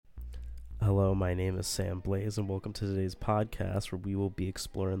Hello, my name is Sam Blaze, and welcome to today's podcast where we will be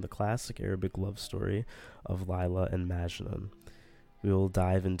exploring the classic Arabic love story of Layla and Majnun. We will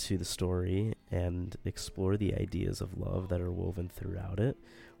dive into the story and explore the ideas of love that are woven throughout it,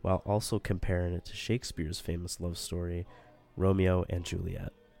 while also comparing it to Shakespeare's famous love story, Romeo and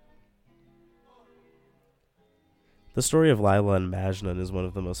Juliet. The story of Layla and Majnun is one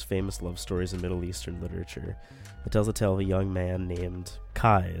of the most famous love stories in Middle Eastern literature. It tells a tale of a young man named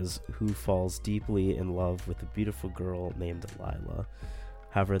Kais who falls deeply in love with a beautiful girl named Layla.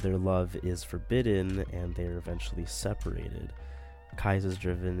 However, their love is forbidden and they are eventually separated. Kais is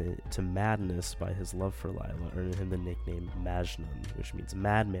driven to madness by his love for Layla, earning him the nickname Majnun, which means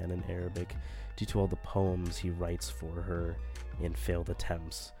madman in Arabic, due to all the poems he writes for her in failed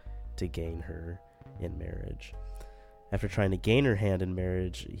attempts to gain her in marriage. After trying to gain her hand in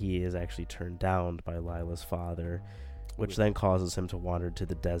marriage, he is actually turned down by Layla's father, which then causes him to wander to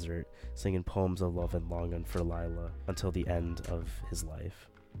the desert, singing poems of love and longing for Layla until the end of his life.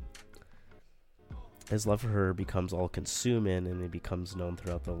 His love for her becomes all-consuming, and it becomes known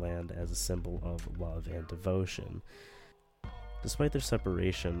throughout the land as a symbol of love and devotion. Despite their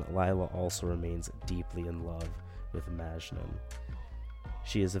separation, Layla also remains deeply in love with Majnun.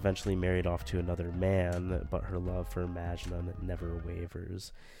 She is eventually married off to another man, but her love for Majnun never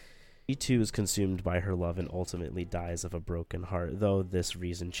wavers. She too is consumed by her love and ultimately dies of a broken heart, though this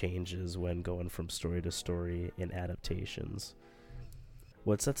reason changes when going from story to story in adaptations.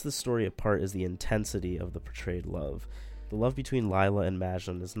 What sets the story apart is the intensity of the portrayed love. The love between Layla and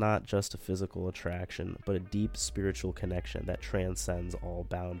Majnun is not just a physical attraction, but a deep spiritual connection that transcends all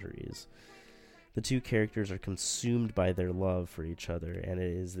boundaries. The two characters are consumed by their love for each other, and it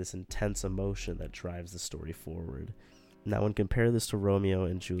is this intense emotion that drives the story forward. Now, when compare this to Romeo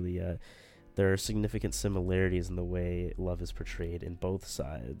and Juliet, there are significant similarities in the way love is portrayed in both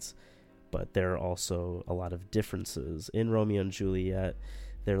sides, but there are also a lot of differences. In Romeo and Juliet,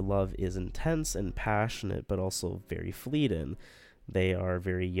 their love is intense and passionate, but also very fleeting. They are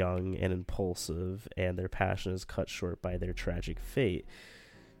very young and impulsive, and their passion is cut short by their tragic fate,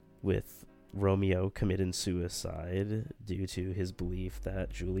 with Romeo committing suicide due to his belief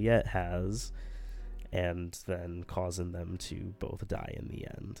that Juliet has, and then causing them to both die in the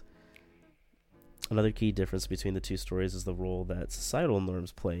end. Another key difference between the two stories is the role that societal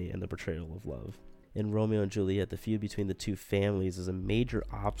norms play in the portrayal of love. In Romeo and Juliet, the feud between the two families is a major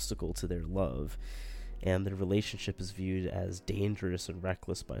obstacle to their love, and their relationship is viewed as dangerous and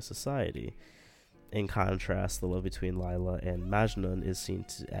reckless by society. In contrast, the love between Layla and Majnun is seen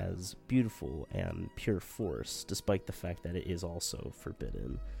as beautiful and pure force, despite the fact that it is also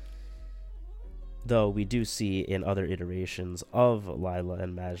forbidden. Though we do see in other iterations of Layla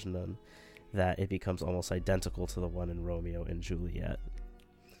and Majnun that it becomes almost identical to the one in Romeo and Juliet.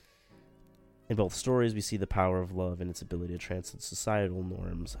 In both stories, we see the power of love and its ability to transcend societal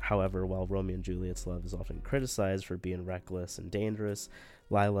norms. However, while Romeo and Juliet's love is often criticized for being reckless and dangerous,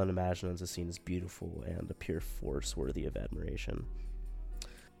 Layla and Majnun is seen as beautiful and a pure force worthy of admiration.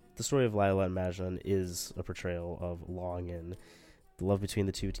 The story of Layla and Majnun is a portrayal of longing. The love between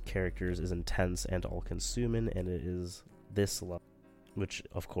the two characters is intense and all-consuming, and it is this love, which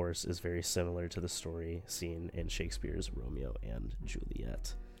of course is very similar to the story seen in Shakespeare's Romeo and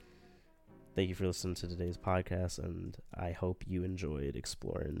Juliet. Thank you for listening to today's podcast, and I hope you enjoyed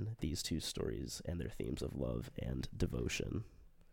exploring these two stories and their themes of love and devotion.